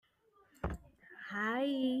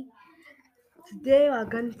Hi, today we're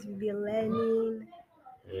going to be learning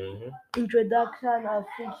hmm introduction of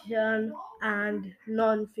fiction and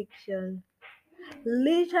non-fiction.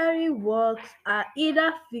 Literary works are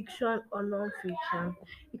either fiction or non-fiction.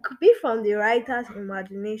 It could be from the writer's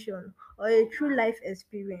imagination or a true life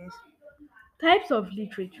experience. Types of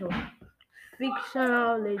literature.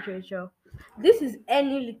 Fictional literature. This is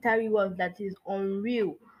any literary work that is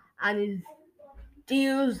unreal and is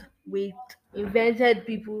deals with invented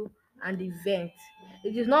people and events.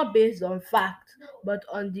 It is not based on fact, but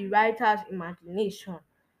on the writer's imagination,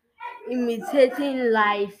 imitating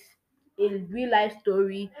life, a real life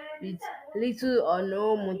story with little or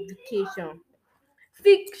no modification.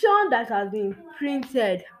 Fiction that has been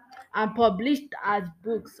printed and published as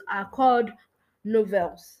books are called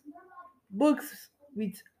novels. Books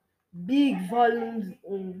with big volumes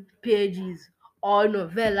in pages or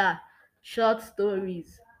novella, short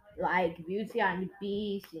stories like Beauty and the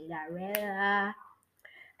Beast, Cinderella.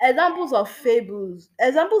 Examples of fables.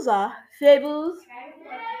 Examples are fables.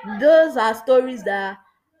 Those are stories that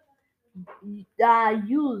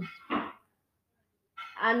use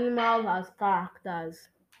animals as characters.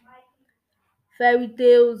 Fairy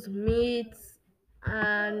tales, myths,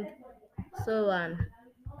 and so on.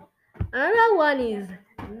 Another one is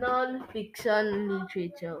non-fiction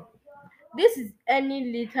literature. This is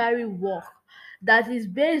any literary work that is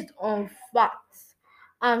based on facts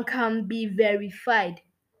and can be verified.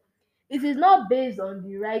 It is not based on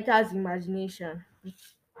the writer's imagination.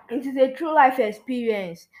 It is a true life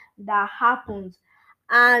experience that happens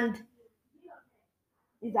and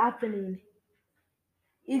is happening.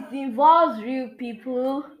 It involves real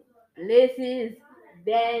people, places,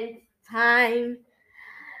 events, time,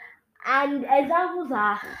 and examples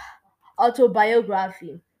are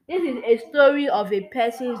autobiography. This is a story of a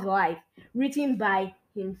person's life written by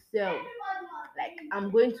himself. Like,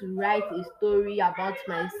 I'm going to write a story about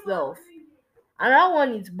myself. Another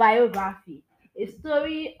one is biography, a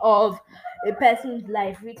story of a person's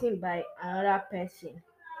life written by another person.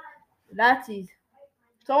 That is,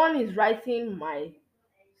 someone is writing my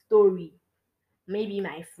story, maybe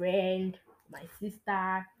my friend, my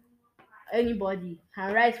sister, anybody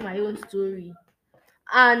can write my own story.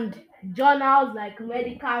 And journals like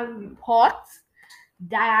medical reports,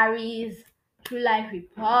 diaries, true life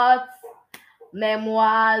reports,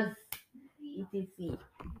 memoirs, etc.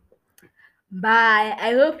 Bye.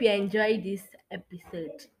 I hope you enjoyed this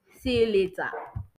episode. See you later.